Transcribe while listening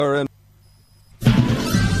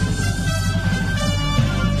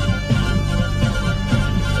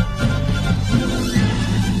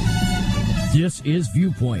This is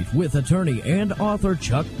Viewpoint with attorney and author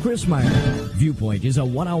Chuck Crismier. Viewpoint is a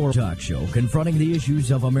one-hour talk show confronting the issues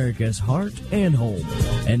of America's heart and home.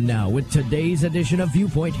 And now, with today's edition of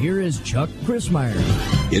Viewpoint, here is Chuck Crismier.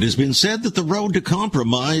 It has been said that the road to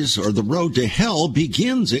compromise, or the road to hell,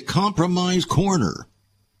 begins at Compromise Corner.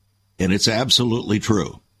 And it's absolutely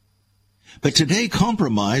true. But today,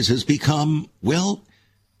 compromise has become, well,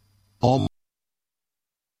 almost.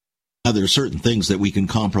 Now, there are certain things that we can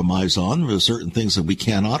compromise on. There are certain things that we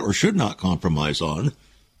cannot or should not compromise on.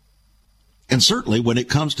 And certainly when it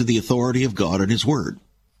comes to the authority of God and His Word.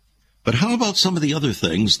 But how about some of the other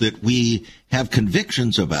things that we have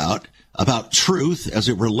convictions about truth as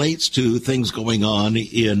it relates to things going on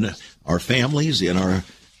in our families, in our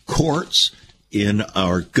courts, in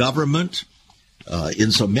our government,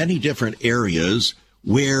 in so many different areas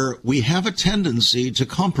where we have a tendency to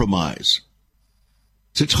compromise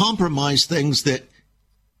things that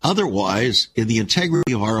otherwise, in the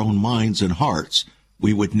integrity of our own minds and hearts,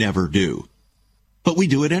 we would never do. But we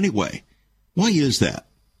do it anyway. Why is that?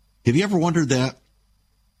 Have you ever wondered that?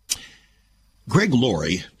 Greg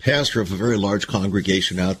Laurie, pastor of a very large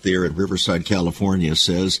congregation out there in Riverside, California,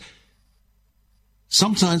 says,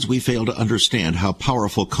 sometimes we fail to understand how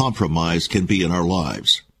powerful compromise can be in our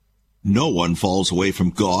lives. No one falls away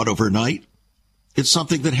from God overnight. It's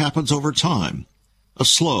something that happens over time. A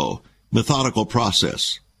slow, methodical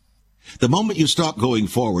process. The moment you stop going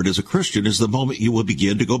forward as a Christian is the moment you will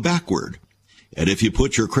begin to go backward. And if you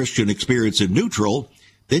put your Christian experience in neutral,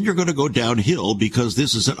 then you're going to go downhill because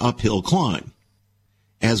this is an uphill climb.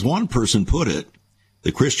 As one person put it,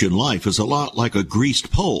 the Christian life is a lot like a greased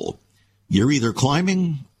pole. You're either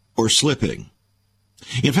climbing or slipping.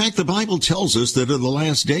 In fact, the Bible tells us that in the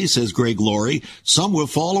last days, says Greg Laurie, some will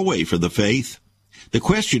fall away from the faith. The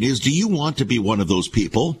question is, do you want to be one of those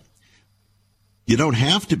people? You don't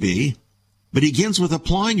have to be, but it begins with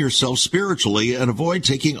applying yourself spiritually and avoid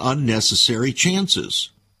taking unnecessary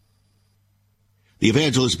chances. The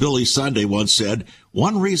evangelist Billy Sunday once said,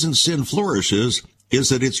 one reason sin flourishes is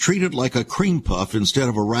that it's treated like a cream puff instead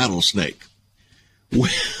of a rattlesnake.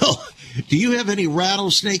 Well, do you have any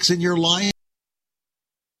rattlesnakes in your life?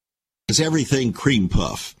 Is everything cream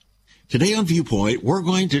puff? Today on Viewpoint, we're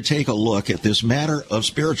going to take a look at this matter of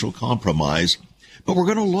spiritual compromise, but we're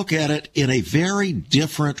going to look at it in a very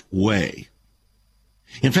different way.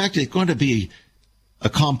 In fact, it's going to be a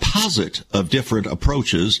composite of different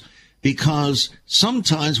approaches because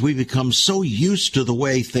sometimes we become so used to the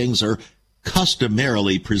way things are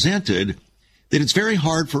customarily presented that it's very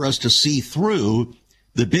hard for us to see through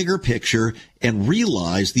the bigger picture and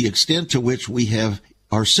realize the extent to which we have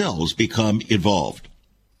ourselves become involved.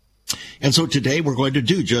 And so today we're going to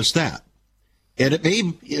do just that. And it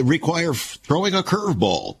may require throwing a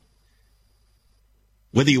curveball.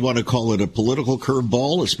 Whether you want to call it a political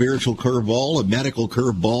curveball, a spiritual curveball, a medical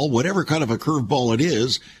curveball, whatever kind of a curveball it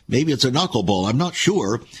is, maybe it's a knuckleball, I'm not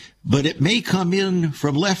sure, but it may come in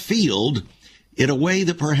from left field in a way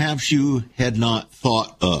that perhaps you had not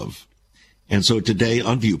thought of. And so today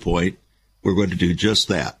on Viewpoint, we're going to do just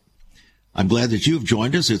that. I'm glad that you've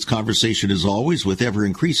joined us. It's conversation as always with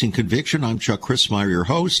ever-increasing conviction. I'm Chuck Crismier, your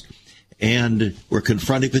host, and we're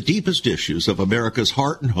confronting the deepest issues of America's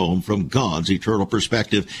heart and home from God's eternal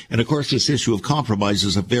perspective. And, of course, this issue of compromise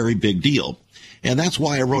is a very big deal. And that's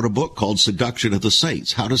why I wrote a book called Seduction of the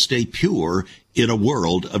Saints, How to Stay Pure in a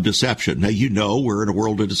World of Deception. Now, you know we're in a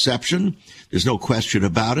world of deception. There's no question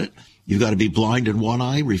about it. You've got to be blind in one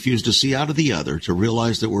eye, refuse to see out of the other, to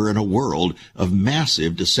realize that we're in a world of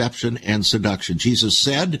massive deception and seduction. Jesus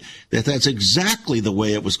said that that's exactly the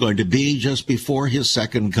way it was going to be just before his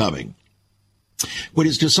second coming. When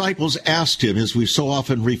his disciples asked him, as we so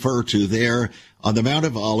often refer to there on the Mount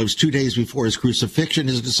of Olives 2 days before his crucifixion,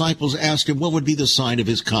 his disciples asked him what would be the sign of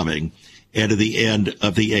his coming and of the end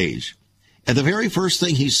of the age. And the very first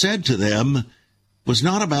thing he said to them was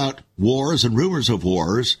not about wars and rumors of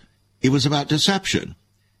wars. It was about deception.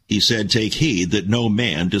 He said, take heed that no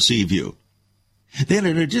man deceive you. Then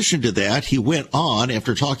in addition to that, he went on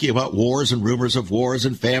after talking about wars and rumors of wars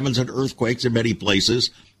and famines and earthquakes in many places.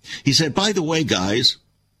 He said, by the way, guys,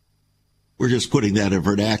 we're just putting that in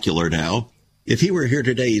vernacular now. If he were here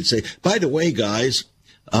today, he'd say, by the way, guys,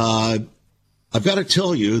 I've got to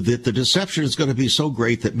tell you that the deception is going to be so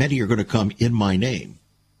great that many are going to come in my name,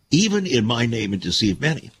 even in my name, and deceive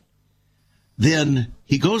many. Then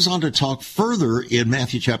he goes on to talk further in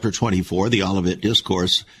Matthew chapter 24, the Olivet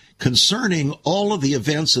Discourse, concerning all of the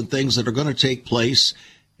events and things that are going to take place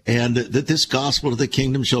and that this gospel of the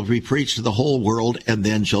kingdom shall be preached to the whole world, and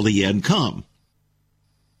then shall the end come.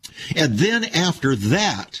 And then after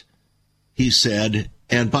that, he said,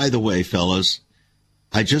 and by the way, fellas,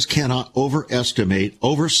 I just cannot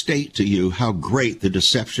overstate to you how great the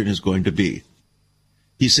deception is going to be.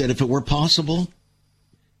 He said, if it were possible,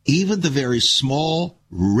 even the very small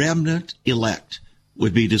remnant elect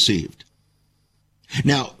would be deceived.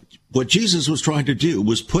 Now, what Jesus was trying to do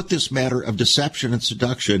was put this matter of deception and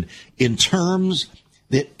seduction in terms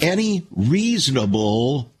that any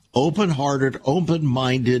reasonable, open-hearted,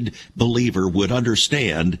 open-minded believer would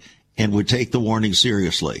understand and would take the warning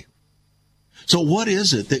seriously. So what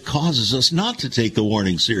is it that causes us not to take the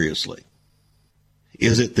warning seriously?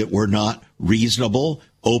 Is it that we're not reasonable,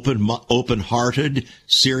 open-hearted,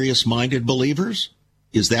 serious-minded believers?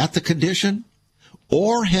 Is that the condition?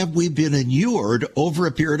 Or have we been inured over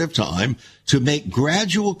a period of time to make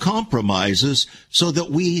gradual compromises so that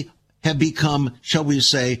we have become, shall we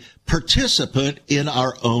say, participant in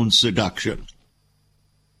our own seduction?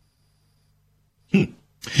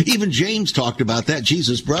 Even James talked about that.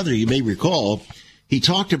 Jesus' brother, you may recall, he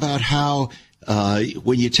talked about how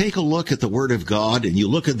when you take a look at the Word of God and you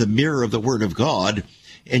look at the mirror of the Word of God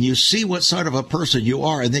and you see what sort of a person you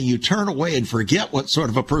are, and then you turn away and forget what sort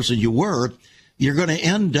of a person you were, you're going to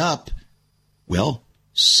end up, well,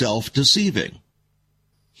 self-deceiving.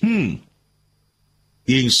 Being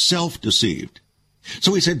self-deceived.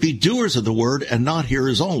 So he said, be doers of the word and not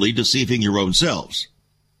hearers only, deceiving your own selves.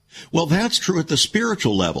 Well, that's true at the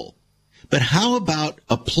spiritual level. But how about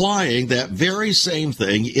applying that very same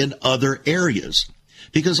thing in other areas?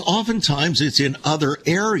 Because oftentimes it's in other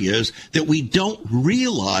areas that we don't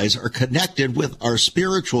realize are connected with our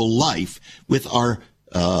spiritual life, with our,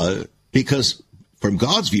 because from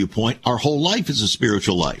God's viewpoint, our whole life is a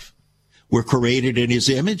spiritual life. We're created in his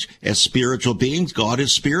image as spiritual beings. God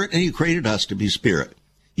is spirit, and he created us to be spirit.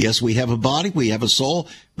 Yes, we have a body, we have a soul,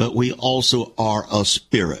 but we also are a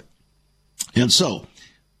spirit. And so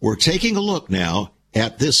we're taking a look now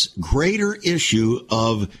at this greater issue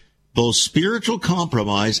of both spiritual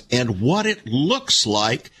compromise and what it looks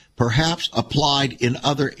like perhaps applied in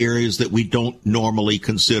other areas that we don't normally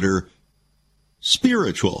consider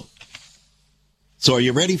spiritual. So are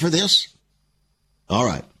you ready for this? All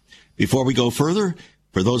right. Before we go further,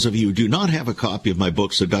 for those of you who do not have a copy of my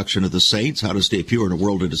book, Seduction of the Saints, How to Stay Pure in a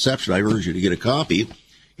World of Deception, I urge you to get a copy.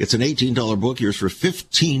 It's an $18 book. Yours for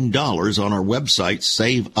 $15 on our website,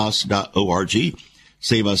 saveus.org.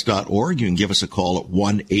 Saveus.org. You can give us a call at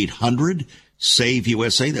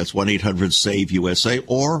 1-800-SAVE-USA. That's 1-800-SAVE-USA.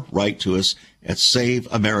 Or write to us at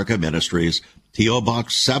Save America Ministries, P.O.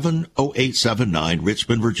 Box 70879,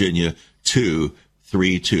 Richmond, Virginia,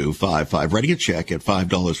 23255. Writing a check at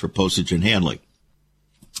 $5 for postage and handling.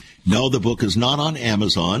 No, the book is not on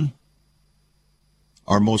Amazon.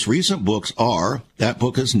 Our most recent books are. That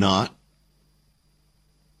book is not.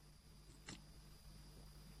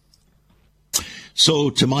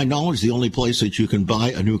 So, to my knowledge, the only place that you can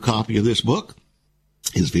buy a new copy of this book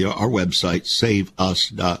is via our website, saveus.org.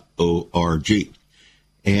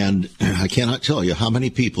 And I cannot tell you how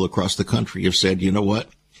many people across the country have said, you know what?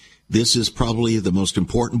 This is probably the most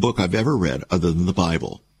important book I've ever read other than the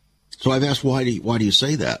Bible. So I've asked, why do you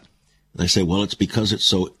say that? And they say, well, it's because it's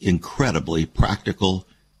so incredibly practical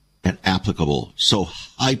and applicable, so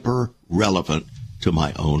hyper relevant to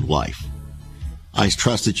my own life. I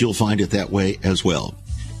trust that you'll find it that way as well.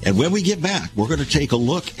 And when we get back, we're going to take a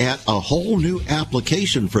look at a whole new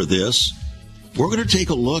application for this. We're going to take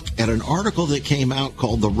a look at an article that came out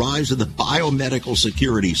called The Rise of the Biomedical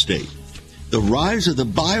Security State. The rise of the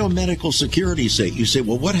biomedical security state. You say,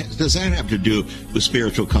 well, what does that have to do with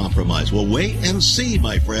spiritual compromise? Well, wait and see,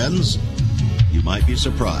 my friends. You might be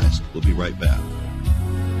surprised. We'll be right back.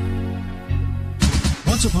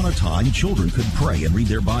 Once upon a time, children could pray and read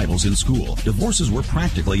their Bibles in school. Divorces were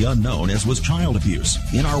practically unknown, as was child abuse.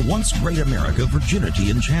 In our once great America,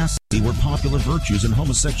 virginity and chastity were popular virtues and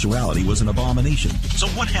homosexuality was an abomination. So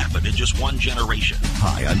what happened in just one generation?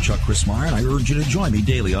 Hi, I'm Chuck Christmeyer, and I urge you to join me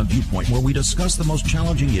daily on Viewpoint, where we discuss the most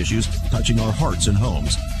challenging issues touching our hearts and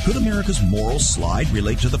homes. Could America's moral slide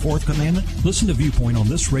relate to the fourth commandment? Listen to Viewpoint on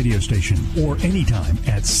this radio station or anytime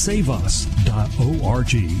at saveus.org.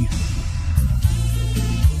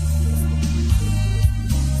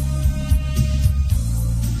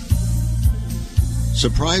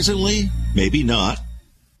 Surprisingly, maybe not.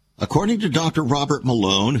 According to Dr. Robert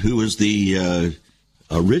Malone, who is the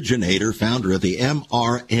originator, founder of the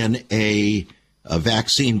mRNA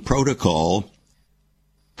vaccine protocol,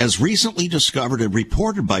 as recently discovered and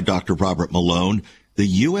reported by Dr. Robert Malone, the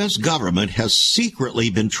U.S. government has secretly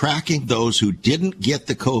been tracking those who didn't get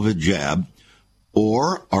the COVID jab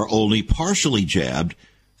or are only partially jabbed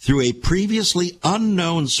through a previously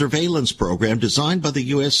unknown surveillance program designed by the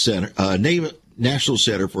U.S. National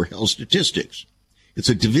Center for Health Statistics. It's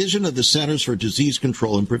a division of the Centers for Disease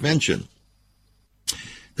Control and Prevention.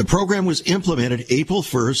 The program was implemented April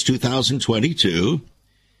 1st, 2022,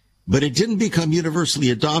 but it didn't become universally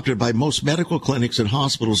adopted by most medical clinics and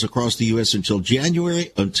hospitals across the U.S. until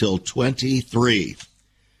January 23.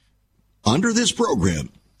 Under this program,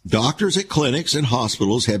 doctors at clinics and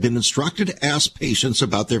hospitals have been instructed to ask patients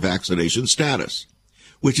about their vaccination status,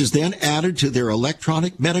 which is then added to their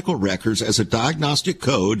electronic medical records as a diagnostic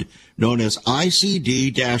code known as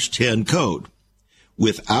ICD-10 code,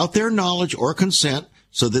 without their knowledge or consent,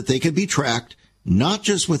 so that they can be tracked not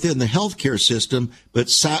just within the healthcare system,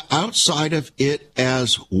 but outside of it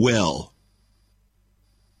as well.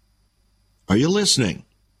 Are you listening?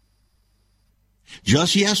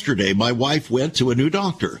 Just yesterday, my wife went to a new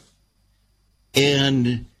doctor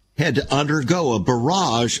and had to undergo a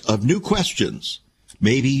barrage of new questions.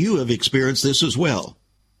 Maybe you have experienced this as well,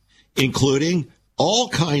 including all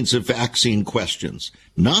kinds of vaccine questions,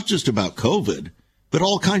 not just about COVID, but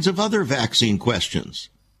all kinds of other vaccine questions.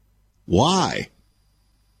 Why?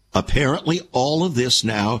 Apparently, all of this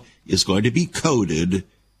now is going to be coded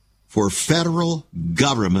for federal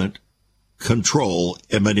government control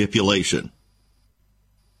and manipulation.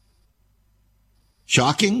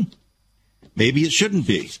 Shocking? Maybe it shouldn't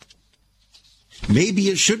be. Maybe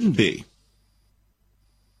it shouldn't be.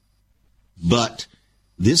 But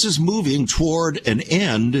this is moving toward an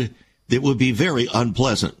end that would be very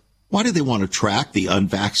unpleasant. Why do they want to track the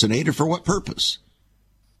unvaccinated? For what purpose?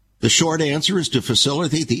 The short answer is to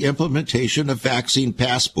facilitate the implementation of vaccine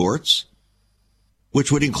passports,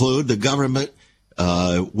 which would include the government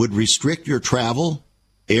would restrict your travel.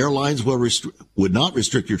 Airlines would not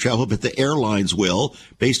restrict your travel, but the airlines will,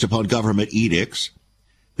 based upon government edicts.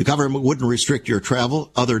 The government wouldn't restrict your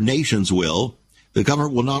travel. Other nations will. The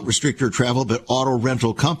government will not restrict your travel, but auto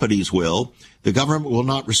rental companies will. The government will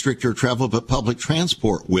not restrict your travel, but public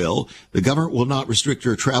transport will. The government will not restrict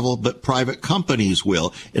your travel, but private companies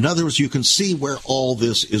will. In other words, you can see where all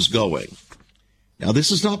this is going. Now,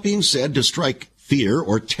 this is not being said to strike fear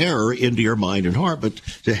or terror into your mind and heart, but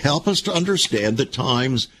to help us to understand the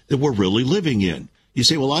times that we're really living in. You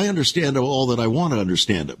say, well, I understand all that I want to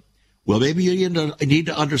understand them. Well, maybe you need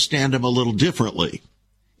to understand them a little differently.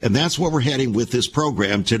 And that's where we're heading with this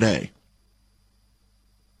program today.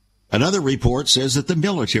 Another report says that the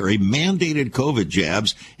military mandated COVID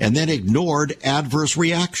jabs and then ignored adverse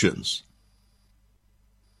reactions.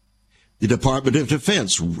 The Department of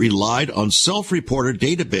Defense relied on self-reported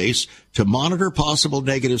database to monitor possible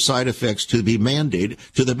negative side effects to the mandated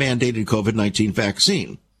COVID-19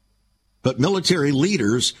 vaccine. But military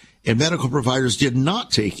leaders and medical providers did not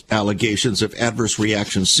take allegations of adverse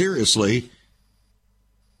reactions seriously.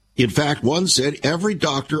 In fact, one said, every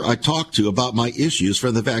doctor I talked to about my issues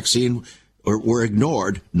from the vaccine were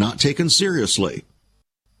ignored, not taken seriously.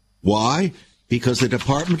 Why? Because the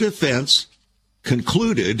Department of Defense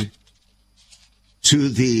concluded to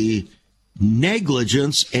the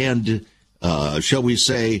negligence and, shall we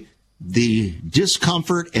say, the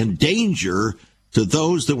discomfort and danger to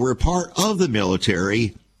those that were a part of the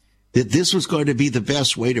military, that this was going to be the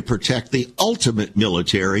best way to protect the ultimate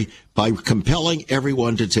military by compelling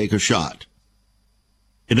everyone to take a shot.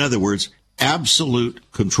 In other words, absolute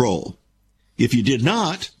control. If you did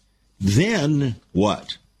not, then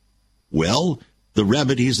what? Well, the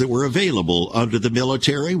remedies that were available under the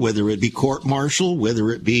military, whether it be court-martial, whether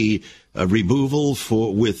it be a removal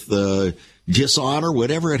with dishonor,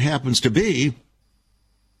 whatever it happens to be.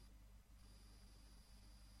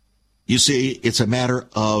 You see, it's a matter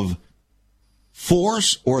of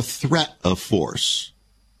force or threat of force.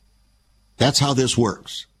 That's how this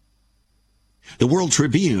works. The World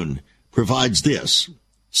Tribune provides this.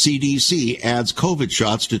 CDC adds COVID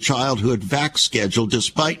shots to childhood vax schedule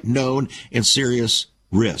despite known and serious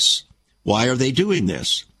risks. Why are they doing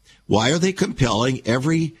this? Why are they compelling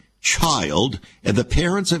every child and the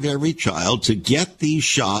parents of every child to get these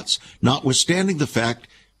shots, notwithstanding the fact,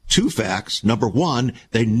 two facts. Number one,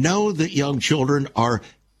 they know that young children are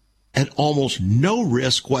at almost no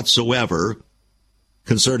risk whatsoever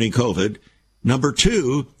concerning COVID. Number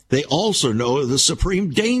two, they also know the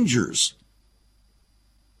supreme dangers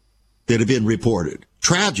that have been reported.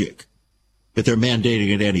 Tragic, but they're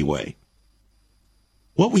mandating it anyway.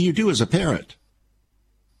 What will you do as a parent?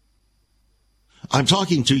 I'm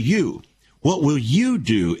talking to you. What will you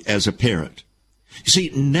do as a parent? You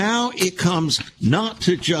see, now it comes not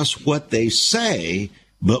to just what they say,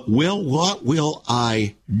 but what will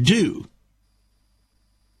I do?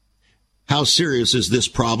 How serious is this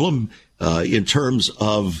problem in terms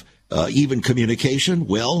of even communication?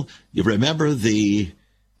 Well, you remember the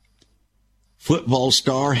football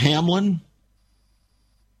star Hamlin?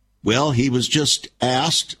 Well, he was just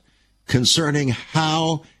asked concerning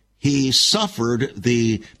how he suffered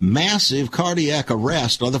the massive cardiac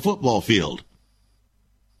arrest on the football field.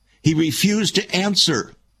 He refused to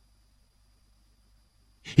answer.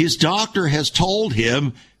 His doctor has told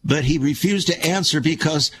him, but he refused to answer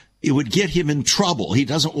because it would get him in trouble. He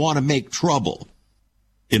doesn't want to make trouble.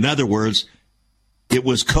 In other words, it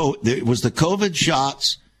was the COVID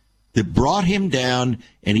shots that brought him down,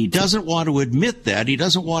 and he doesn't want to admit that. He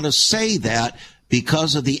doesn't want to say that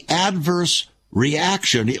because of the adverse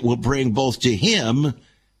reaction it will bring both to him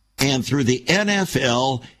and through the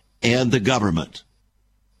NFL and the government.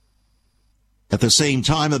 At the same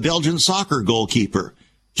time, a Belgian soccer goalkeeper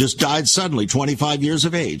just died suddenly, 25 years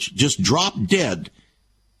of age, just dropped dead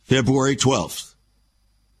February 12th.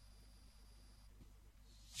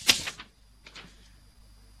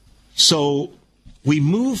 So we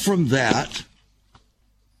move from that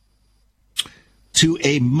to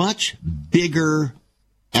a much bigger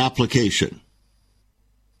application.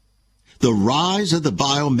 The rise of the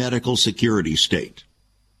biomedical security state.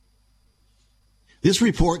 This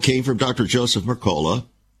report came from Dr. Joseph Mercola,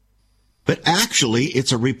 but actually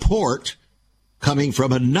it's a report coming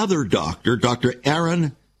from another doctor, Dr.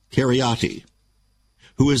 Aaron Kheriaty,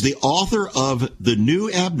 who is the author of The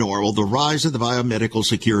New Abnormal, The Rise of the Biomedical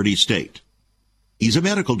Security State. He's a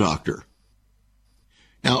medical doctor.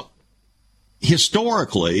 Now,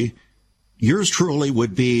 historically, yours truly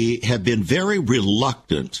have been very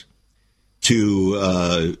reluctant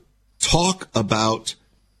to talk about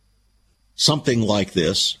something like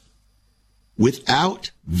this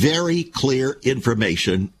without very clear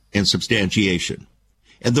information and substantiation.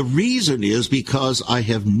 And the reason is because I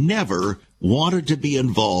have never wanted to be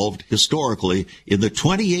involved historically in the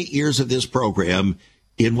 28 years of this program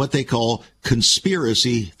in what they call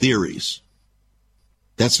conspiracy theories.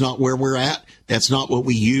 That's not where we're at. That's not what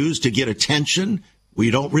we use to get attention.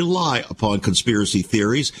 We don't rely upon conspiracy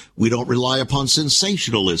theories. We don't rely upon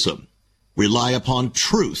sensationalism. Rely upon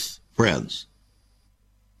truth, friends.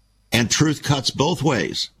 And truth cuts both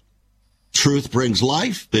ways. Truth brings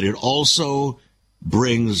life, but it also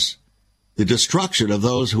brings the destruction of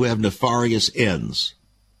those who have nefarious ends.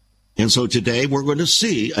 And so today we're going to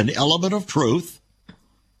see an element of truth.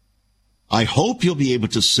 I hope you'll be able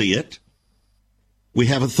to see it. We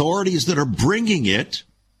have authorities that are bringing it,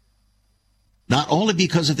 not only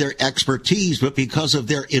because of their expertise, but because of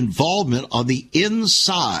their involvement on the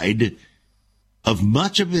inside of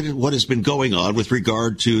much of it, what has been going on with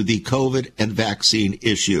regard to the COVID and vaccine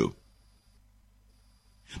issue.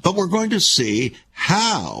 But we're going to see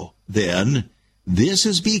how, then, this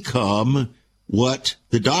has become what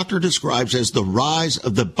the doctor describes as the rise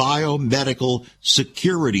of the biomedical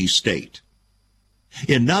security state.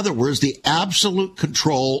 In other words, the absolute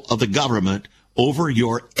control of the government over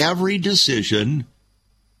your every decision,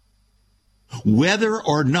 whether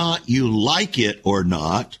or not you like it or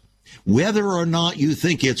not, whether or not you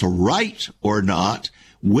think it's right or not,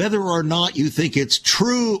 whether or not you think it's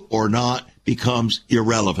true or not, becomes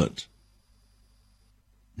irrelevant.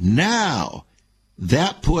 Now,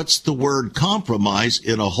 that puts the word compromise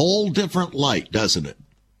in a whole different light, doesn't it?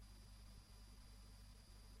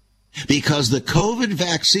 Because the COVID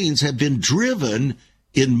vaccines have been driven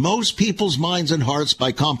in most people's minds and hearts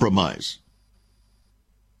by compromise.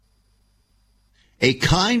 A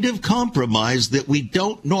kind of compromise that we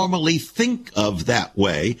don't normally think of that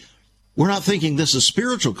way. We're not thinking this is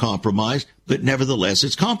spiritual compromise, but nevertheless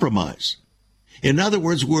it's compromise. In other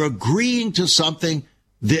words, we're agreeing to something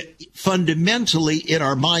that fundamentally in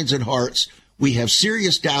our minds and hearts we have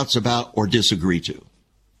serious doubts about or disagree to.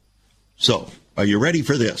 So, are you ready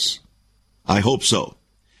for this? I hope so.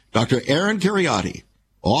 Dr. Aaron Kheriaty,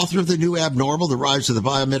 author of The New Abnormal, The Rise of the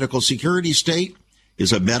Biomedical Security State,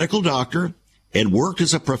 is a medical doctor and worked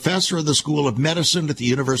as a professor in the School of Medicine at the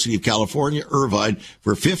University of California, Irvine,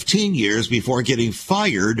 for 15 years before getting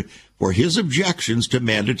fired for his objections to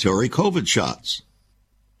mandatory COVID shots.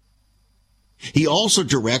 He also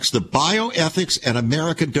directs the Bioethics and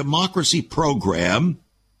American Democracy Program,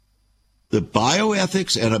 at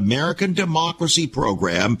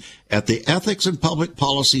the Ethics and Public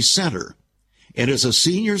Policy Center, and is a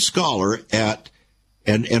senior scholar at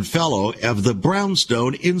and fellow of the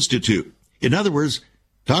Brownstone Institute. In other words,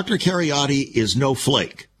 Dr. Kheriaty is no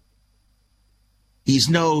flake. He's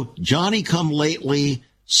no Johnny-come-lately,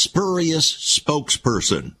 spurious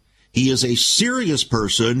spokesperson. He is a serious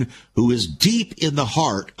person who is deep in the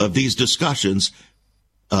heart of these discussions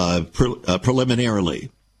preliminarily.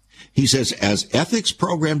 He says, as ethics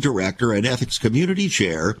program director and ethics community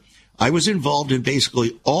chair, I was involved in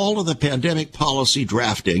basically all of the pandemic policy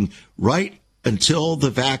drafting right until the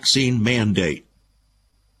vaccine mandate.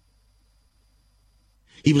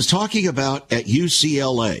 He was talking about at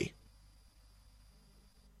UCLA,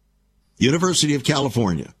 University of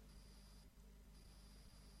California.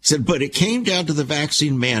 He said, but it came down to the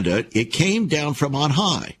vaccine mandate. It came down from on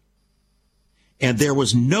high. And there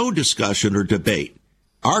was no discussion or debate.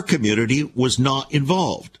 Our community was not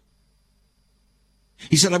involved.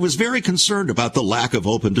 He said, I was very concerned about the lack of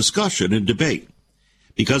open discussion and debate.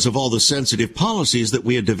 Because of all the sensitive policies that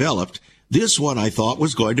we had developed, this one I thought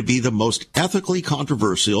was going to be the most ethically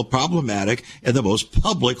controversial, problematic, and the most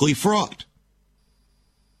publicly fraught.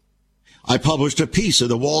 I published a piece in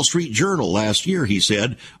the Wall Street Journal last year, he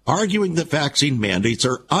said, arguing that vaccine mandates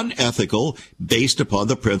are unethical based upon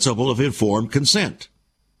the principle of informed consent.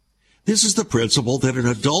 This is the principle that an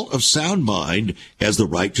adult of sound mind has the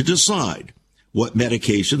right to decide what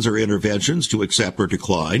medications or interventions to accept or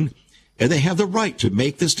decline, and they have the right to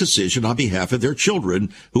make this decision on behalf of their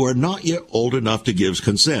children who are not yet old enough to give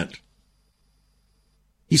consent.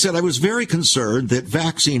 He said, I was very concerned that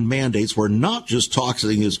vaccine mandates were not just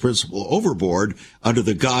tossing this principle overboard under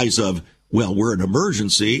the guise of, well, we're an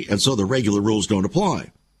emergency, and so the regular rules don't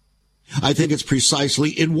apply. I think it's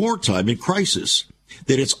precisely in wartime, in crisis,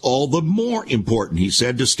 that it's all the more important, he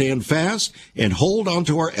said, to stand fast and hold on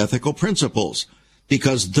to our ethical principles,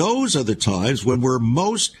 because those are the times when we're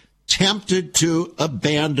most tempted to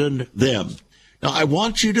abandon them. Now, I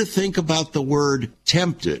want you to think about the word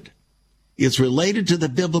tempted. It's related to the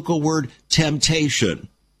biblical word temptation.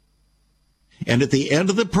 And at the end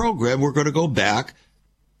of the program, we're going to go back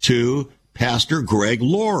to Pastor Greg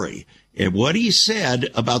Laurie and what he said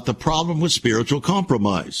about the problem with spiritual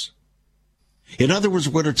compromise. In other words,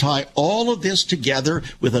 we're going to tie all of this together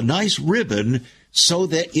with a nice ribbon so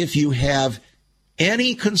that if you have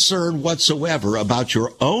any concern whatsoever about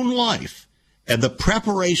your own life and the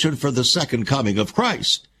preparation for the second coming of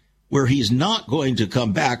Christ, where he's not going to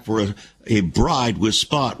come back for a bride with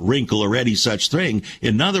spot, wrinkle, or any such thing.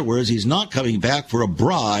 In other words, he's not coming back for a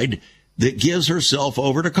bride that gives herself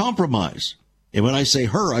over to compromise. And when I say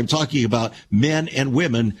her, I'm talking about men and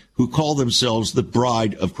women who call themselves the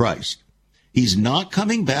bride of Christ. He's not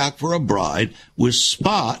coming back for a bride with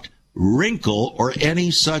spot, wrinkle, or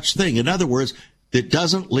any such thing. In other words, that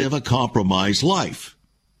doesn't live a compromised life.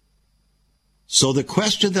 So the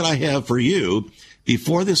question that I have for you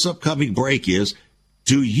before this upcoming break is,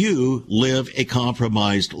 do you live a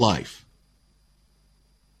compromised life?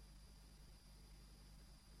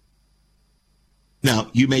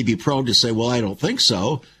 Now, you may be prone to say, well, I don't think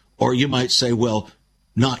so. Or you might say, well,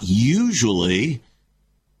 not usually,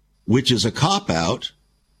 which is a cop-out.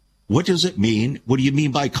 What does it mean? What do you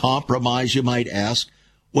mean by compromise, you might ask?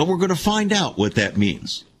 Well, we're going to find out what that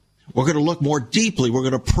means. We're going to look more deeply. We're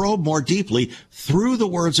going to probe more deeply through the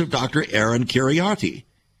words of Dr. Aaron Kheriaty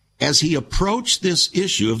as he approached this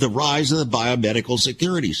issue of the rise of the biomedical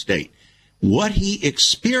security state, what he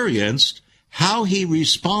experienced, how he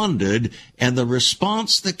responded, and the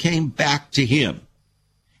response that came back to him.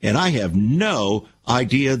 And I have no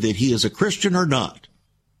idea that he is a Christian or not.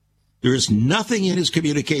 There is nothing in his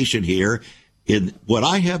communication here in what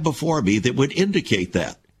I have before me that would indicate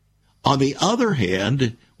that. On the other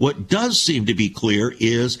hand, what does seem to be clear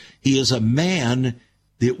is he is a man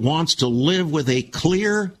that wants to live with a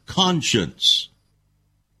clear conscience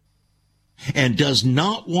and does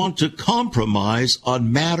not want to compromise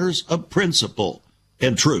on matters of principle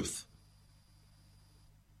and truth.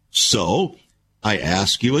 So, I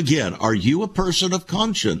ask you again, are you a person of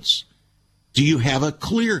conscience? Do you have a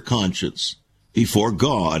clear conscience before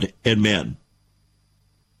God and men?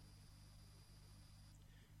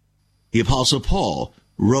 The Apostle Paul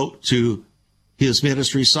wrote to his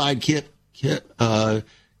ministry sidekick,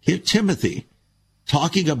 Timothy,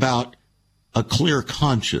 talking about a clear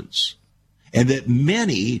conscience, and that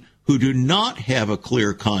many who do not have a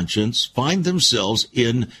clear conscience find themselves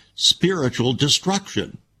in spiritual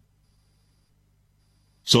destruction.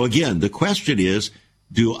 So again, the question is,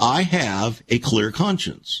 do I have a clear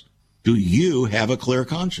conscience? Do you have a clear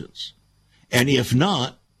conscience? And if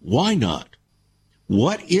not, why not?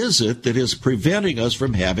 What is it that is preventing us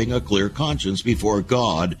from having a clear conscience before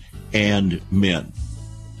God and men?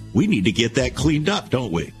 We need to get that cleaned up,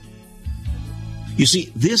 don't we? You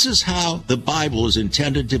see, this is how the Bible is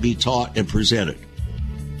intended to be taught and presented.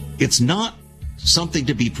 It's not something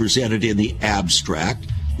to be presented in the abstract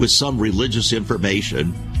with some religious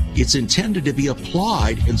information. It's intended to be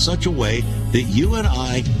applied in such a way that you and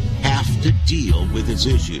I have to deal with its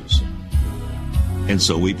issues. And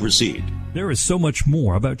so we proceed. There is so much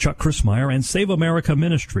more about Chuck Crismier and Save America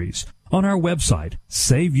Ministries on our website,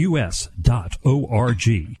 saveus.org.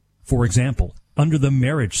 For example, under the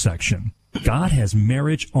marriage section, God has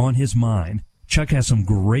marriage on his mind. Chuck has some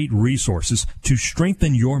great resources to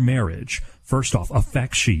strengthen your marriage. First off, a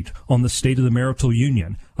fact sheet on the state of the marital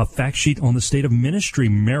union, a fact sheet on the state of ministry,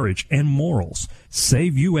 marriage, and morals.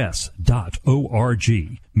 SaveUS.org.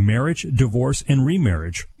 Marriage, divorce, and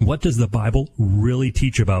remarriage. What does the Bible really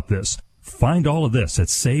teach about this? Find all of this at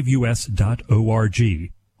SaveUS.org.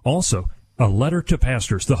 Also, a letter to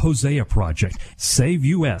pastors, the Hosea Project,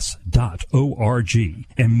 SaveUS.org,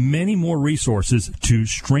 and many more resources to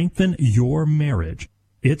strengthen your marriage.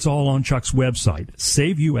 It's all on Chuck's website,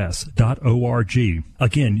 SaveUS.org.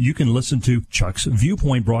 Again, you can listen to Chuck's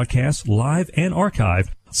Viewpoint broadcasts live and archived.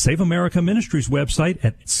 Save America Ministries website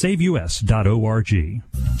at SaveUS.org.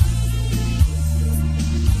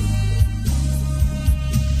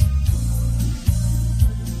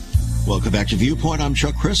 Welcome back to Viewpoint. I'm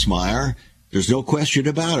Chuck Crismier. There's no question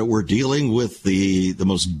about it. We're dealing with the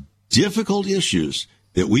most difficult issues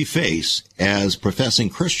that we face as professing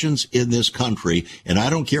Christians in this country. And I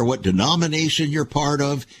don't care what denomination you're part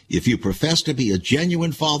of. If you profess to be a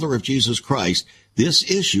genuine follower of Jesus Christ,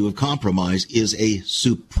 this issue of compromise is a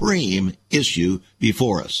supreme issue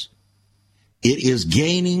before us. It is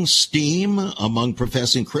gaining steam among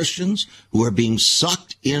professing Christians who are being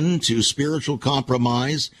sucked into spiritual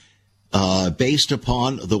compromise based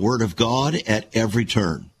upon the Word of God at every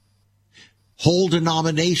turn. Whole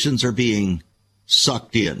denominations are being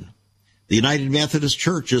sucked in. The United Methodist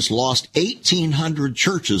Church has lost 1,800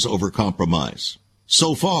 churches over compromise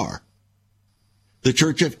so far. The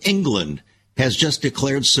Church of England has just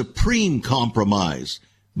declared supreme compromise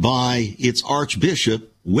by its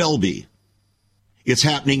Archbishop Welby. It's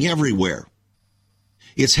happening everywhere.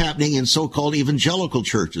 It's happening in so-called evangelical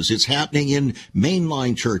churches. It's happening in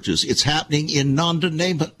mainline churches. It's happening in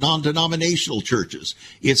non-denominational churches.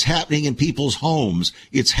 It's happening in people's homes.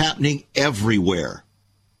 It's happening everywhere.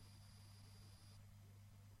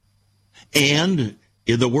 And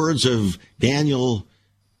in the words of Daniel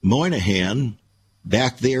Moynihan,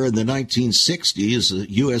 back there in the 1960s,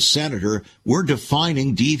 a U.S. senator, we're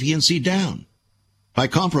defining deviancy down by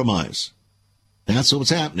compromise. That's what's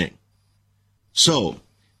happening. So,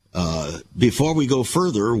 before we go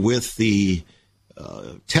further with the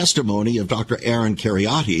testimony of Dr. Aaron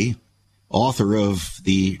Kheriaty, author of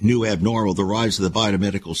The New Abnormal, The Rise of the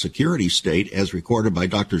Biomedical Security State, as recorded by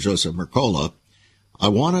Dr. Joseph Mercola, I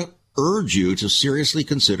want to urge you to seriously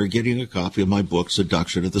consider getting a copy of my book,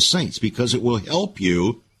 Seduction of the Saints, because it will help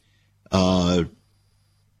you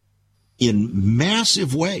in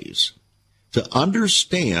massive ways to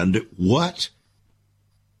understand what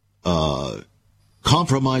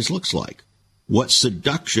compromise looks like, what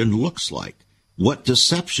seduction looks like, what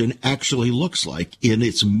deception actually looks like in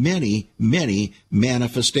its many, many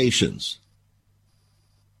manifestations.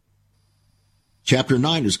 Chapter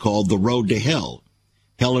 9 is called The Road to Hell.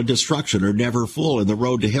 Hell and destruction are never full, and the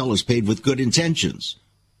road to hell is paved with good intentions.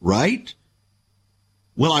 Right?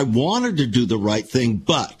 Well, I wanted to do the right thing,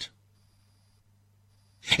 but.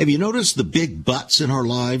 Have you noticed the big buts in our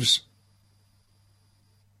lives?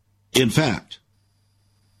 In fact,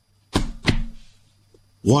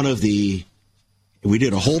 we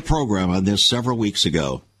did a whole program on this several weeks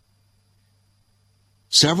ago.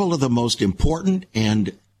 Several of the most important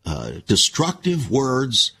and destructive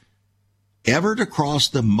words ever to cross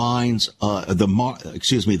the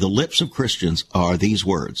the lips of Christians are these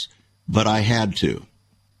words: "But I had to."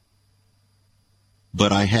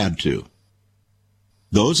 But I had to.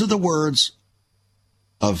 Those are the words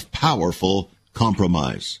of powerful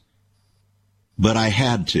compromise. But I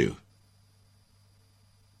had to.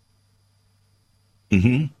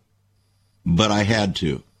 But I had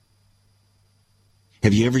to.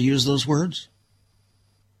 Have you ever used those words?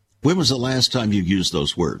 When was the last time you used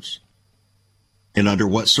those words? And under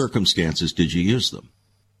what circumstances did you use them?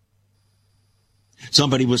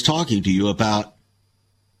 Somebody was talking to you about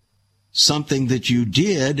something that you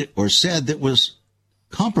did or said that was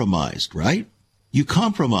compromised, right? You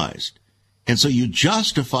compromised. And so you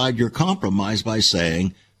justified your compromise by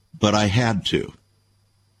saying, but I had to.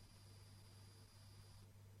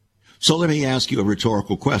 So let me ask you a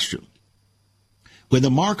rhetorical question. When the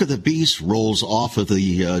mark of the beast rolls off of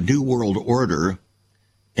the New World Order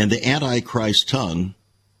and the Antichrist tongue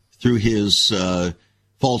through his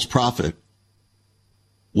false prophet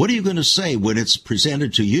What are you going to say when it's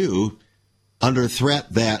presented to you under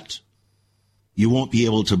threat that you won't be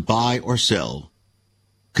able to buy or sell,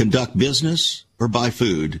 conduct business, or buy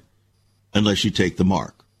food unless you take the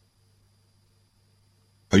mark?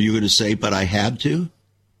 Are you going to say, but I had to?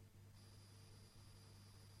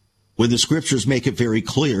 When the scriptures make it very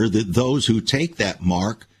clear that those who take that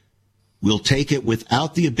mark will take it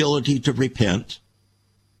without the ability to repent,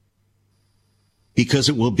 because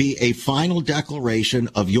it will be a final declaration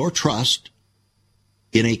of your trust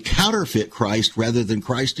in a counterfeit Christ rather than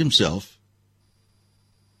Christ himself.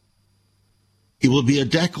 It will be a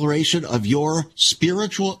declaration of your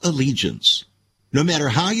spiritual allegiance, no matter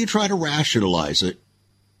how you try to rationalize it,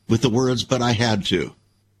 with the words, but I had to.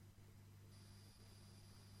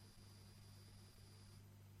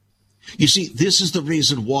 You see, this is the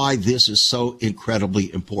reason why this is so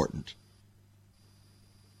incredibly important.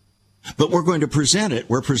 But we're going to present it.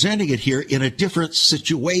 We're presenting it here in a different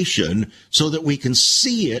situation so that we can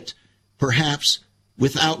see it, perhaps,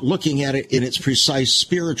 without looking at it in its precise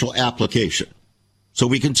spiritual application. So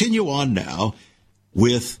we continue on now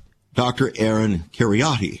with Dr. Aaron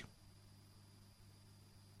Kheriaty.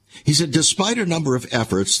 He said, despite a number of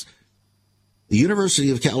efforts, the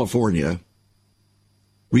University of California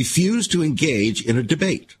refused to engage in a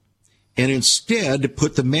debate and instead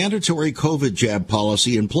put the mandatory COVID jab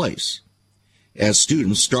policy in place. As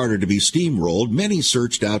students started to be steamrolled, many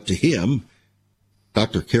searched out to him,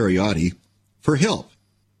 Dr. Kheriaty, for help.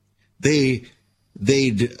 They'd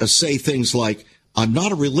say things like, I'm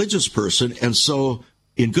not a religious person, and so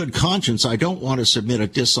in good conscience, I don't want to submit a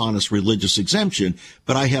dishonest religious exemption,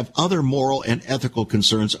 but I have other moral and ethical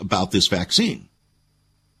concerns about this vaccine.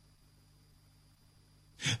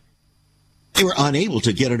 They were unable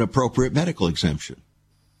to get an appropriate medical exemption.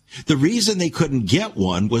 The reason they couldn't get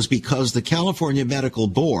one was because the California Medical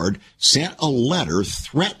Board sent a letter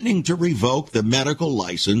threatening to revoke the medical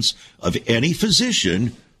license of any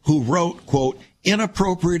physician who wrote, quote,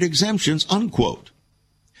 inappropriate exemptions, unquote.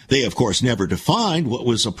 They, of course, never defined what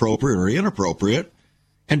was appropriate or inappropriate,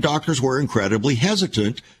 and doctors were incredibly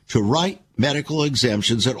hesitant to write medical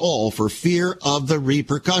exemptions at all for fear of the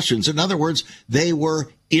repercussions. In other words, they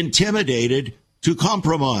were intimidated to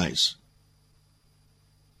compromise.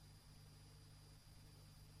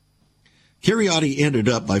 Kheriaty ended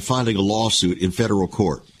up by filing a lawsuit in federal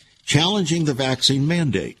court challenging the vaccine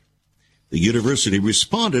mandate. The university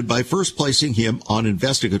responded by first placing him on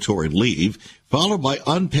investigatory leave, followed by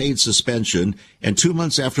unpaid suspension, and 2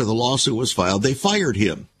 months after the lawsuit was filed, they fired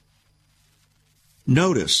him.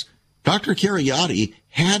 Notice, Dr. Kheriaty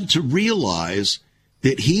had to realize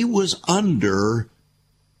that he was under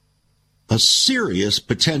a serious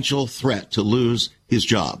potential threat to lose his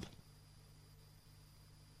job.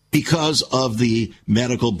 Because of the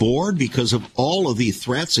medical board, because of all of the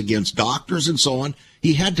threats against doctors and so on,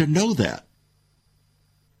 he had to know that.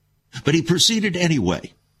 But he proceeded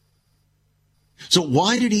anyway. So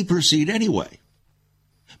why did he proceed anyway?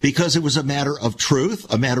 Because it was a matter of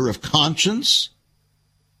truth, a matter of conscience,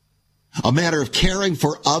 a matter of caring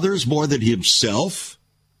for others more than himself.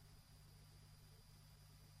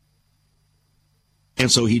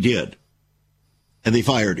 And so he did. And they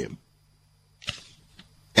fired him.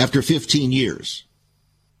 After 15 years.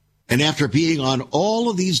 And after being on all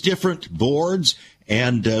of these different boards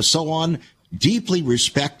and so on, deeply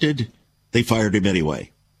respected, they fired him anyway.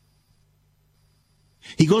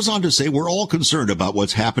 He goes on to say, we're all concerned about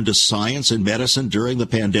what's happened to science and medicine during the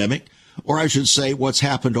pandemic, or I should say what's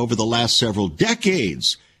happened over the last several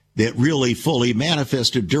decades that really fully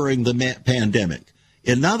manifested during the pandemic.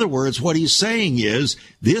 In other words, what he's saying is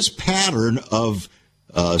this pattern of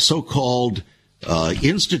so-called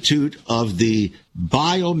Institute of the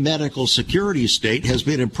Biomedical Security State has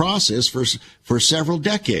been in process for several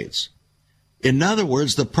decades. In other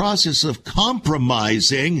words, the process of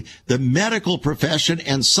compromising the medical profession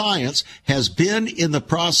and science has been in the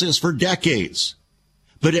process for decades.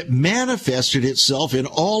 But it manifested itself in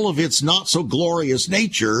all of its not so glorious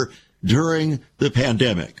nature during the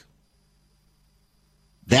pandemic.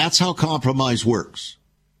 That's how compromise works.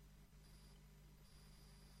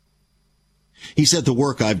 He said, the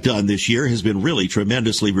work I've done this year has been really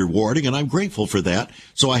tremendously rewarding, and I'm grateful for that,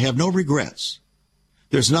 so I have no regrets.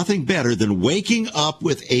 There's nothing better than waking up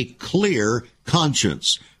with a clear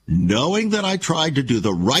conscience, knowing that I tried to do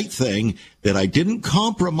the right thing, that I didn't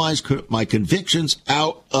compromise my convictions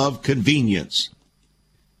out of convenience.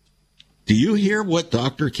 Do you hear what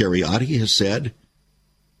Dr. Kheriaty has said?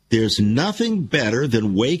 There's nothing better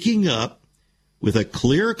than waking up with a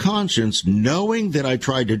clear conscience, knowing that I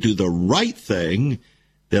tried to do the right thing,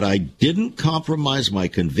 that I didn't compromise my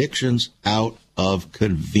convictions out of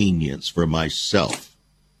convenience for myself.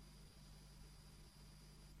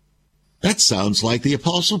 That sounds like the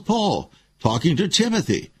Apostle Paul talking to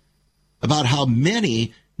Timothy about how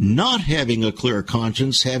many not having a clear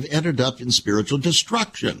conscience have ended up in spiritual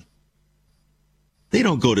destruction. They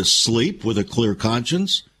don't go to sleep with a clear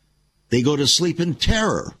conscience. They go to sleep in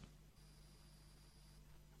terror.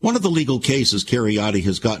 One of the legal cases Cariotti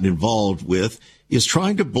has gotten involved with is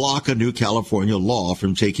trying to block a new California law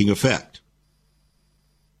from taking effect.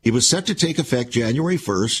 It was set to take effect January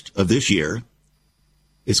 1st of this year.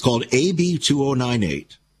 It's called AB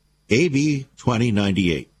 2098, AB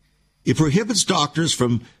 2098. It prohibits doctors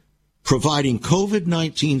from providing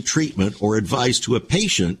COVID-19 treatment or advice to a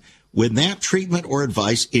patient when that treatment or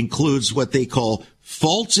advice includes what they call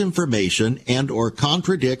false information and or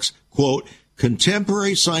contradicts, quote,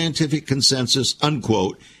 contemporary scientific consensus,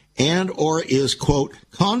 unquote, and or is, quote,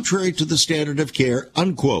 contrary to the standard of care,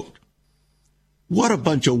 unquote. What a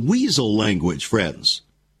bunch of weasel language, friends.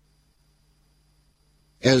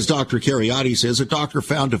 As Dr. Cariotti says, a doctor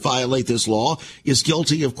found to violate this law is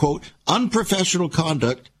guilty of, quote, unprofessional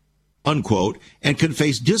conduct, unquote, and can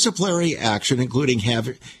face disciplinary action, including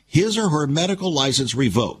having his or her medical license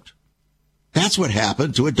revoked. That's what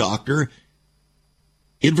happened to a doctor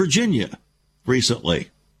in Virginia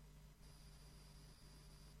recently.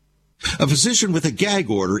 A physician with a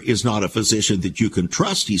gag order is not a physician that you can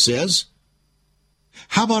trust, he says.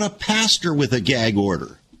 How about a pastor with a gag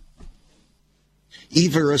order?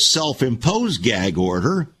 Either a self-imposed gag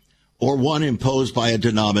order, or one imposed by a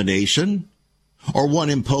denomination, or one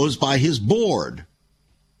imposed by his board.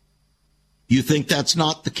 You think that's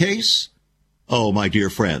not the case? Oh, my dear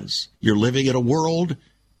friends, you're living in a world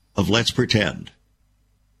of let's pretend.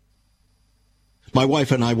 My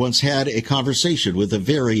wife and I once had a conversation with a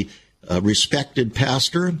very respected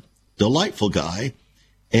pastor, delightful guy,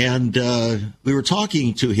 and we were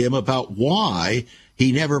talking to him about why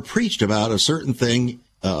he never preached about a certain thing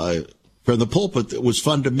from the pulpit that was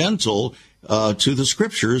fundamental to the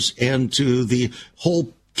scriptures and to the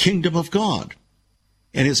whole kingdom of God.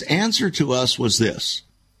 And his answer to us was this: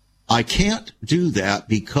 I can't do that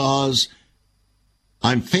because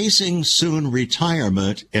I'm facing soon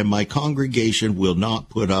retirement and my congregation will not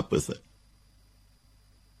put up with it.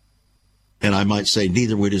 And I might say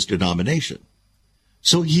neither would his denomination.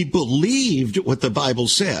 So he believed what the Bible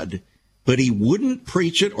said, but he wouldn't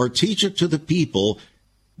preach it or teach it to the people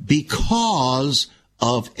because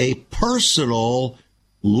of a personal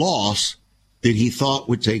loss that he thought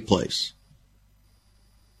would take place.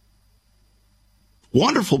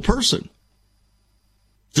 Wonderful person.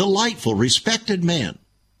 Delightful, respected man.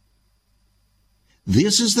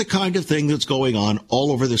 This is the kind of thing that's going on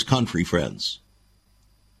all over this country, friends.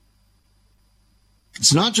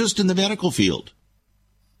 It's not just in the medical field.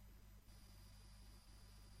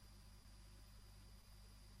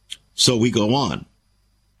 So we go on.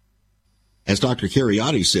 As Dr.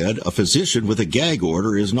 Cariotti said, a physician with a gag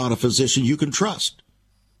order is not a physician you can trust.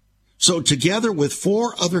 So together with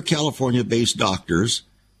 4 other California-based doctors,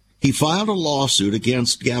 he filed a lawsuit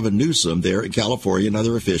against Gavin Newsom there in California and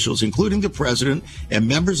other officials, including the president and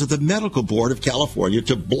members of the Medical Board of California,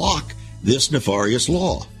 to block this nefarious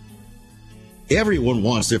law. Everyone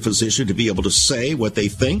wants their physician to be able to say what they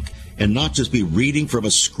think and not just be reading from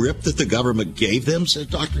a script that the government gave them, said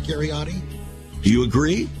Dr. Cariotti. Do you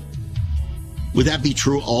agree? Would that be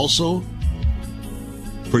true also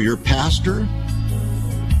for your pastor,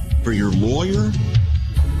 for your lawyer?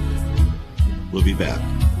 We'll be back.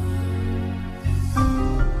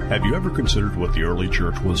 Have you ever considered what the early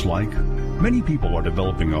church was like? Many people are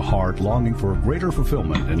developing a heart longing for greater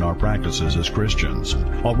fulfillment in our practices as Christians.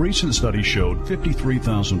 A recent study showed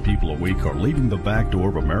 53,000 people a week are leaving the back door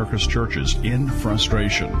of America's churches in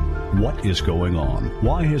frustration. What is going on?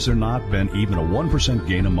 Why has there not been even a 1%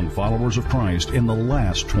 gain among followers of Christ in the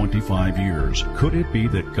last 25 years? Could it be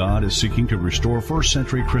that God is seeking to restore first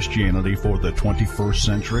century Christianity for the 21st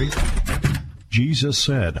century? Jesus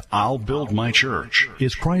said, I'll build my church.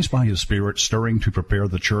 Is Christ by his Spirit stirring to prepare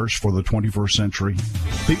the church for the 21st century?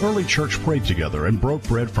 The early church prayed together and broke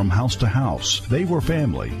bread from house to house. They were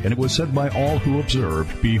family, and it was said by all who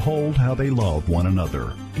observed, behold how they love one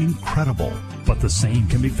another. Incredible. But the same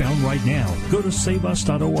can be found right now. Go to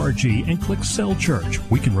saveus.org and click Cell Church.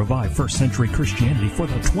 We can revive first century Christianity for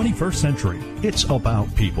the 21st century. It's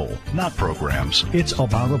about people, not programs. It's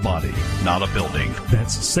about a body, not a building.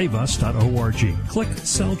 That's saveus.org. Click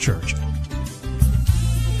Cell Church.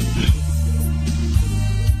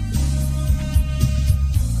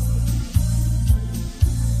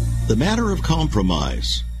 The matter of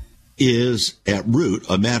compromise is at root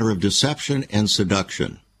a matter of deception and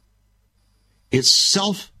seduction. It's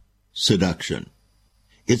self-seduction.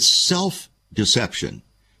 It's self-deception.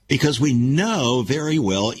 Because we know very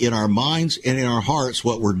well in our minds and in our hearts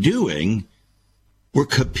what we're doing. We're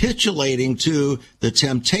capitulating to the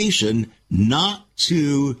temptation not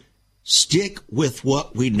to stick with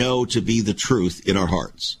what we know to be the truth in our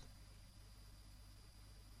hearts.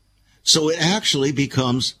 So it actually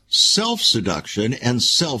becomes self-seduction and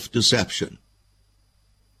self-deception.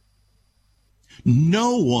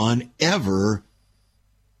 No one ever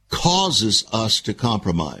causes us to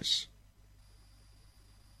compromise.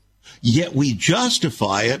 Yet we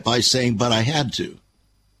justify it by saying, but I had to.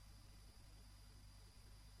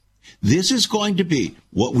 This is going to be,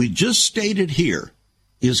 what we just stated here,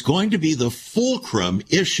 is going to be the fulcrum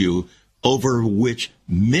issue over which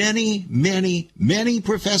many, many, many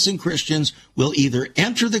professing Christians will either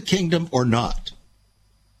enter the kingdom or not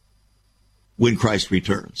when Christ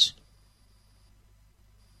returns.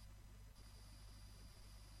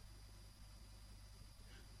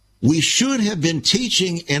 We should have been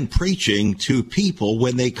teaching and preaching to people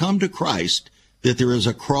when they come to Christ that there is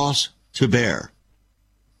a cross to bear.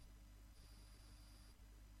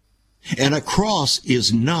 And a cross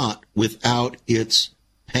is not without its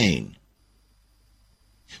pain.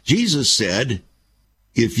 Jesus said,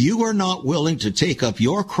 if you are not willing to take up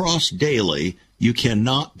your cross daily, you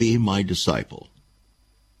cannot be my disciple.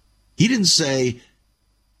 He didn't say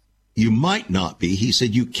you might not be. He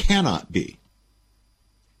said you cannot be.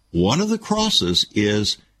 One of the crosses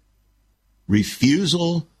is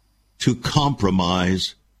refusal to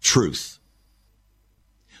compromise truth.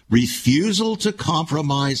 Refusal to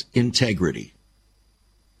compromise integrity.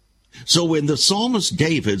 So when the psalmist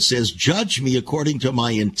David says, judge me according to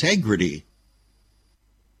my integrity,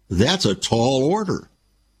 that's a tall order.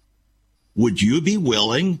 Would you be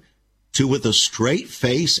willing to, with a straight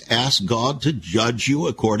face, ask God to judge you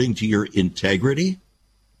according to your integrity?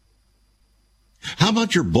 How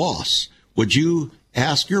about your boss? Would you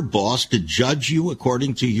ask your boss to judge you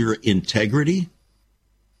according to your integrity?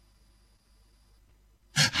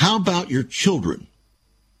 How about your children?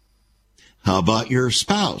 How about your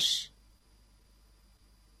spouse?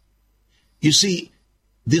 You see,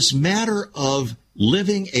 this matter of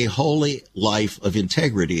living a holy life of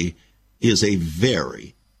integrity is a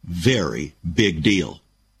very, very big deal.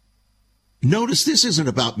 Notice this isn't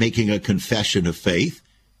about making a confession of faith.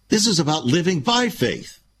 This is about living by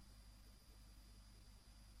faith.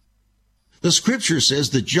 The scripture says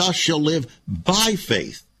the just shall live by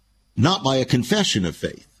faith, not by a confession of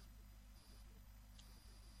faith.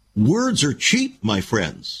 Words are cheap, my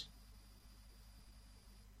friends.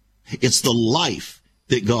 It's the life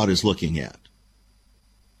that God is looking at.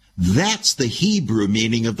 That's the Hebrew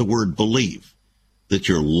meaning of the word believe, that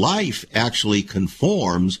your life actually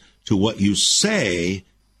conforms to what you say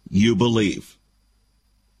you believe.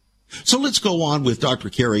 So let's go on with Dr.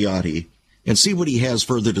 Cariotti and see what he has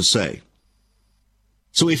further to say.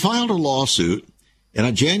 So he filed a lawsuit, and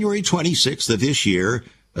on January 26th of this year,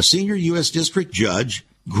 a senior U.S. district judge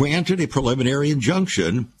granted a preliminary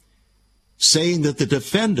injunction saying that the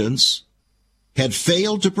defendants had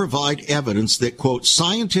failed to provide evidence that, quote,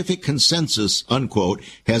 scientific consensus, unquote,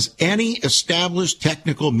 has any established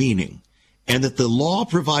technical meaning, and that the law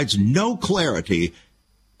provides no clarity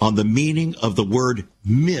on the meaning of the word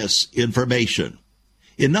misinformation.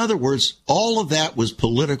 In other words, all of that was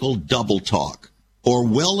political double talk,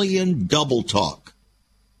 Orwellian double talk,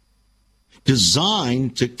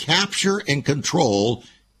 designed to capture and control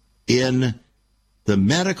in the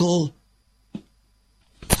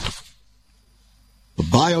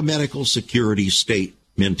biomedical security state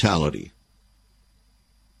mentality.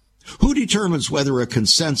 Who determines whether a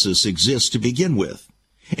consensus exists to begin with?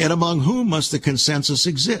 And among whom must the consensus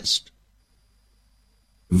exist?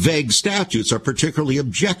 Vague statutes are particularly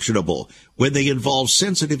objectionable when they involve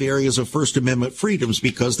sensitive areas of First Amendment freedoms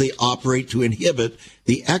because they operate to inhibit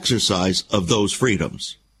the exercise of those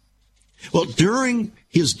freedoms. Well, during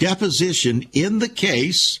his deposition in the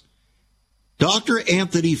case, Dr.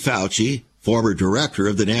 Anthony Fauci, former director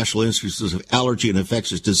of the National Institute of Allergy and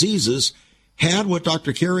Infectious Diseases, had what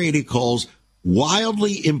Dr. Cariotti calls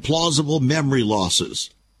wildly implausible memory losses.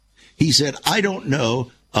 He said, I don't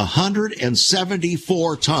know,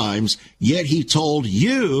 174 times, yet he told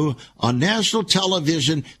you on national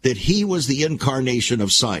television that he was the incarnation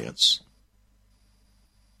of science.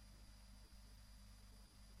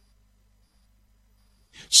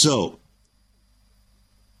 So,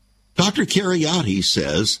 Dr. Cariotti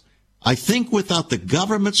says, I think without the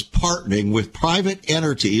government's partnering with private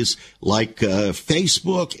entities like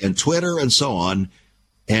Facebook and Twitter and so on,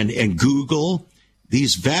 and Google,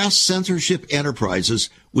 these vast censorship enterprises,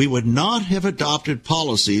 we would not have adopted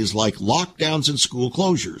policies like lockdowns and school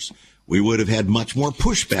closures. We would have had much more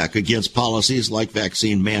pushback against policies like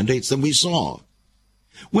vaccine mandates than we saw.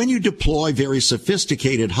 When you deploy very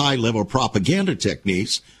sophisticated high-level propaganda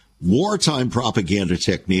techniques, wartime propaganda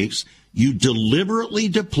techniques, you deliberately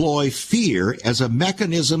deploy fear as a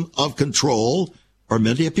mechanism of control or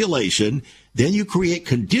manipulation, then you create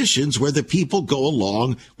conditions where the people go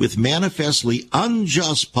along with manifestly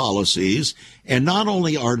unjust policies and not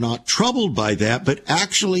only are not troubled by that, but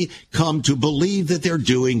actually come to believe that they're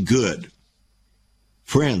doing good.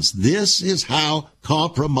 Friends, this is how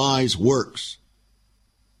compromise works.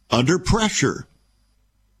 Under pressure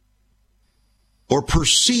or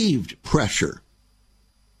perceived pressure.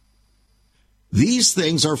 These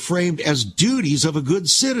things are framed as duties of a good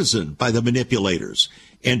citizen by the manipulators,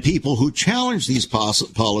 and people who challenge these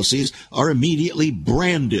policies are immediately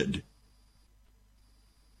branded.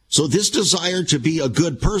 So this desire to be a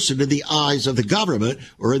good person in the eyes of the government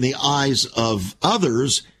or in the eyes of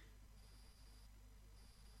others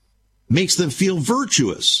makes them feel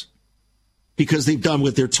virtuous because they've done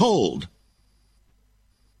what they're told.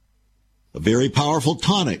 A very powerful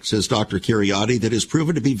tonic, says Dr. Cariotti, that has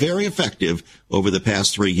proven to be very effective over the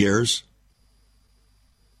past 3 years.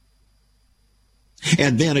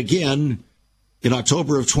 And then again, in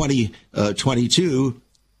October of 2022,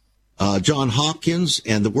 John Hopkins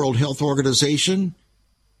and the World Health Organization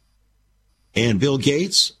and Bill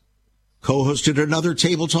Gates co-hosted another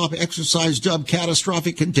tabletop exercise dubbed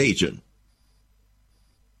Catastrophic Contagion.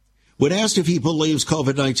 When asked if he believes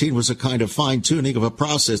COVID-19 was a kind of fine-tuning of a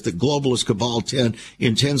process that globalist cabal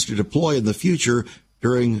intends to deploy in the future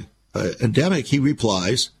during an endemic, he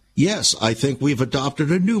replies, yes, I think we've adopted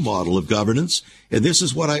a new model of governance, and this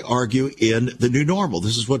is what I argue in the new normal.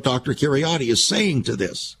 This is what Dr. Cariotti is saying to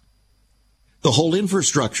this. The whole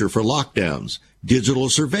infrastructure for lockdowns, digital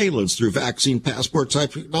surveillance through vaccine passport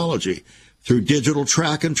type technology, through digital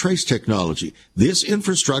track and trace technology, this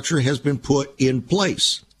infrastructure has been put in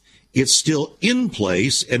place. It's still in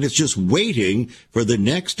place, and it's just waiting for the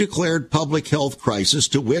next declared public health crisis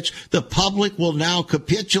to which the public will now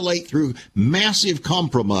capitulate through massive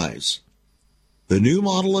compromise. The new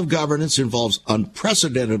model of governance involves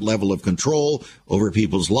unprecedented level of control over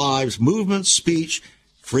people's lives, movement, speech,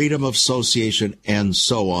 freedom of association, and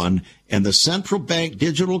so on. And the central bank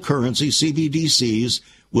digital currency, CBDCs,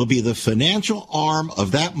 will be the financial arm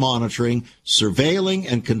of that monitoring, surveilling,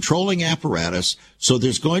 and controlling apparatus. So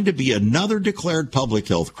there's going to be another declared public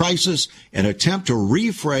health crisis, an attempt to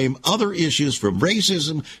reframe other issues from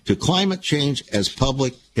racism to climate change as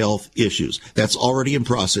public health issues. That's already in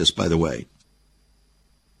process, by the way.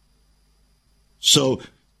 So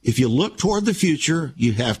if you look toward the future,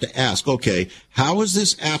 you have to ask, okay, how is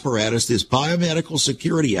this apparatus, this biomedical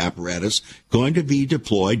security apparatus, going to be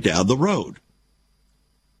deployed down the road?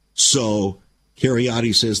 So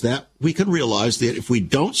Cariotti says that we can realize that if we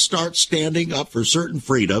don't start standing up for certain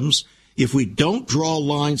freedoms, if we don't draw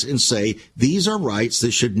lines and say these are rights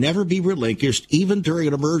that should never be relinquished even during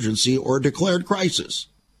an emergency or a declared crisis.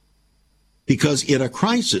 Because in a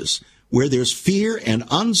crisis where there's fear and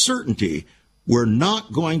uncertainty, we're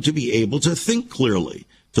not going to be able to think clearly,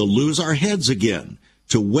 to lose our heads again,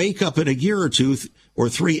 to wake up in a year or two or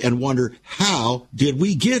three and wonder, how did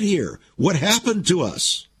we get here? What happened to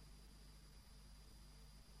us?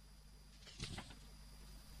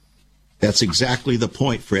 That's exactly the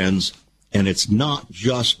point, friends. And it's not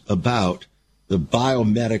just about the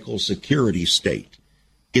biomedical security state.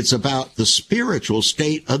 It's about the spiritual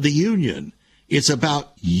state of the union. It's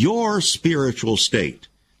about your spiritual state.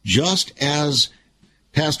 Just as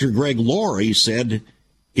Pastor Greg Laurie said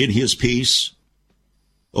in his piece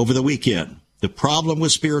over the weekend, the problem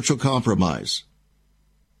with spiritual compromise.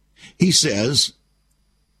 He says,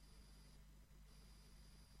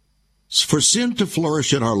 for sin to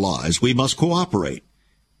flourish in our lives, we must cooperate.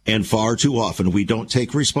 And far too often, we don't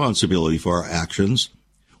take responsibility for our actions.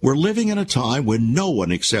 We're living in a time when no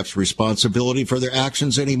one accepts responsibility for their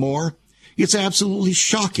actions anymore. It's absolutely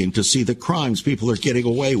shocking to see the crimes people are getting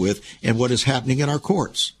away with and what is happening in our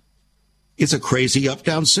courts. It's a crazy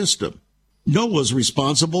up-down system. No one's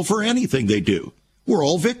responsible for anything they do. We're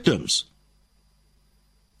all victims.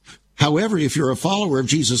 However, if you're a follower of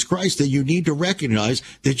Jesus Christ, then you need to recognize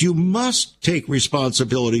that you must take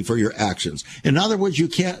responsibility for your actions. In other words, you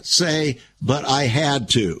can't say, but I had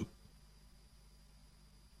to.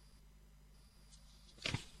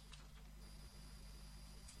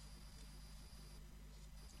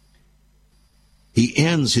 He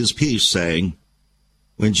ends his piece saying,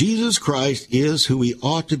 When Jesus Christ is who he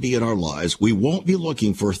ought to be in our lives, we won't be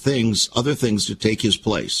looking for other things to take his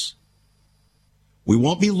place. We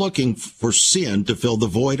won't be looking for sin to fill the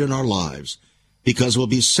void in our lives, because we'll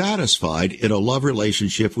be satisfied in a love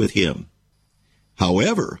relationship with him.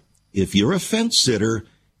 However, if you're a fence sitter,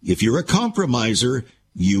 if you're a compromiser,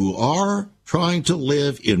 you are trying to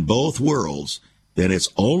live in both worlds, then it's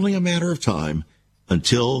only a matter of time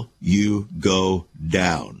until you go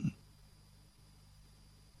down.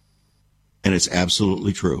 And it's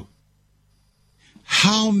absolutely true.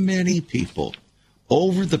 How many people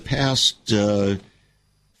over the past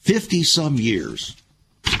 50-some years,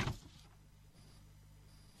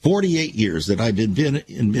 48 years that I've been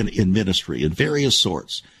in ministry in various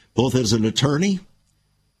sorts, both as an attorney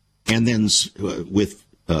and then with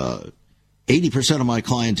 80% of my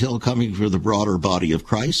clientele coming from the broader body of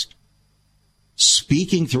Christ,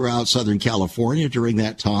 speaking throughout Southern California during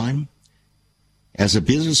that time, as a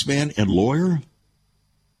businessman and lawyer,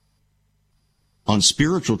 on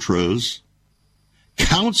spiritual truths,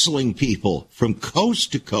 counseling people from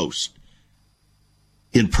coast to coast,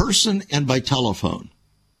 in person and by telephone,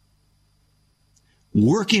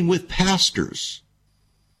 working with pastors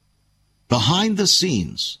behind the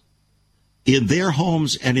scenes in their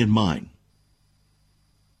homes and in mine.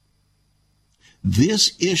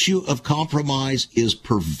 This issue of compromise is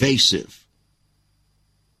pervasive,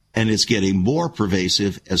 and it's getting more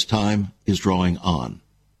pervasive as time is drawing on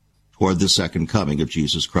toward the second coming of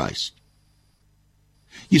Jesus Christ.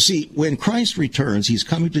 You see, when Christ returns, he's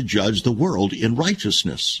coming to judge the world in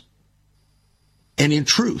righteousness and in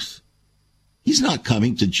truth. He's not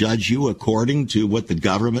coming to judge you according to what the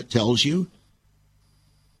government tells you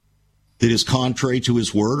that is contrary to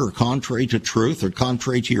his word or contrary to truth or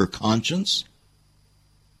contrary to your conscience.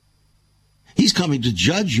 He's coming to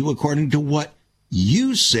judge you according to what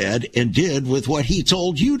you said and did with what he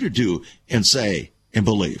told you to do and say and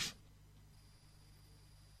believe.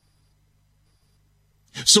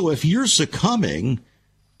 So if you're succumbing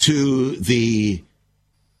to the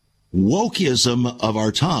wokeism of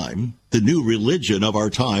our time, the new religion of our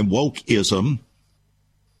time, wokeism,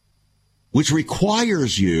 which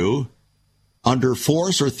requires you under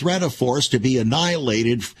force or threat of force to be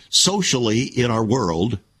annihilated socially in our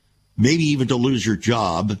world, maybe even to lose your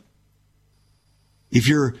job, if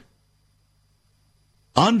you're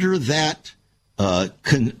under that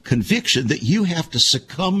conviction that you have to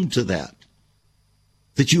succumb to that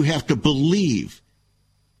you have to believe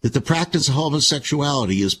that the practice of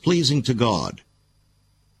homosexuality is pleasing to God,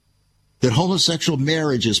 that homosexual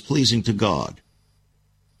marriage is pleasing to God,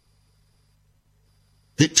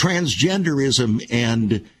 that transgenderism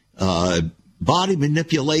and body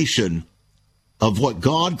manipulation of what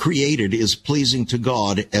God created is pleasing to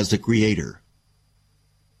God as the creator,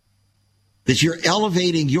 that you're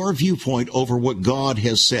elevating your viewpoint over what God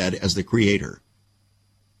has said as the creator.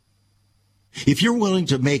 If you're willing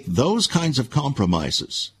to make those kinds of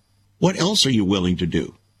compromises, what else are you willing to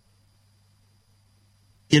do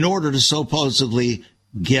in order to supposedly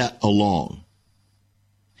get along?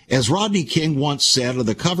 As Rodney King once said on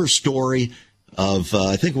the cover story of,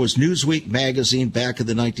 I think it was Newsweek magazine back in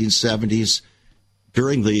the 1970s,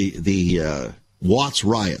 during the Watts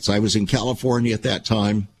riots, I was in California at that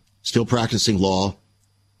time, still practicing law.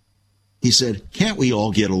 He said, "Can't we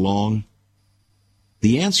all get along?"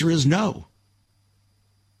 The answer is no.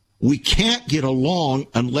 We can't get along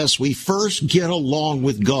unless we first get along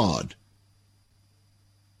with God.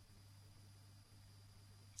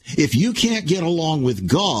 If you can't get along with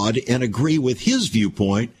God and agree with his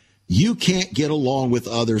viewpoint, you can't get along with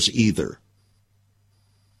others either.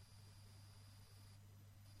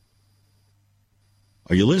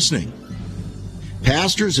 Are you listening?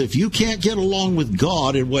 Pastors, if you can't get along with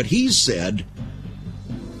God and what he said,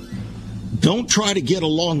 don't try to get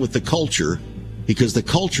along with the culture, because the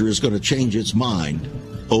culture is going to change its mind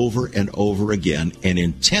over and over again and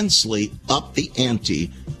intensely up the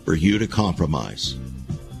ante for you to compromise.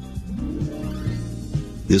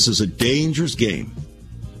 This is a dangerous game.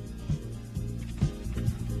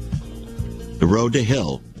 The road to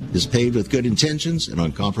hell is paved with good intentions and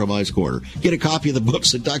uncompromised corner. Get a copy of the book,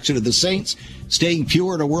 Seduction of the Saints, Staying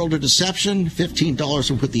Pure in a World of Deception. $15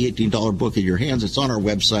 will put the $18 book in your hands. It's on our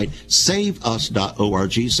website,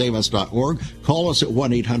 saveus.org, saveus.org. Call us at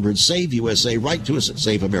 1-800-SAVE-USA. Write to us at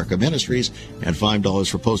Save America Ministries, and $5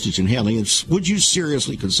 for postage and handling. And would you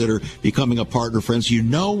seriously consider becoming a partner, friends? You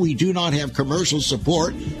know we do not have commercial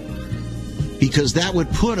support because that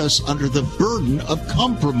would put us under the burden of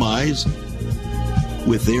compromise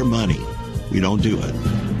with their money. We don't do it.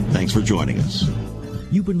 Thanks for joining us.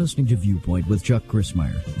 You've been listening to Viewpoint with Chuck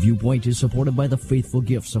Chrismeyer. Viewpoint is supported by the faithful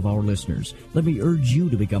gifts of our listeners. Let me urge you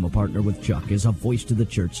to become a partner with Chuck as a voice to the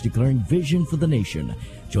church declaring vision for the nation.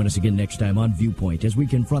 Join us again next time on Viewpoint as we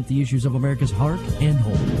confront the issues of America's heart and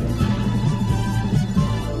home.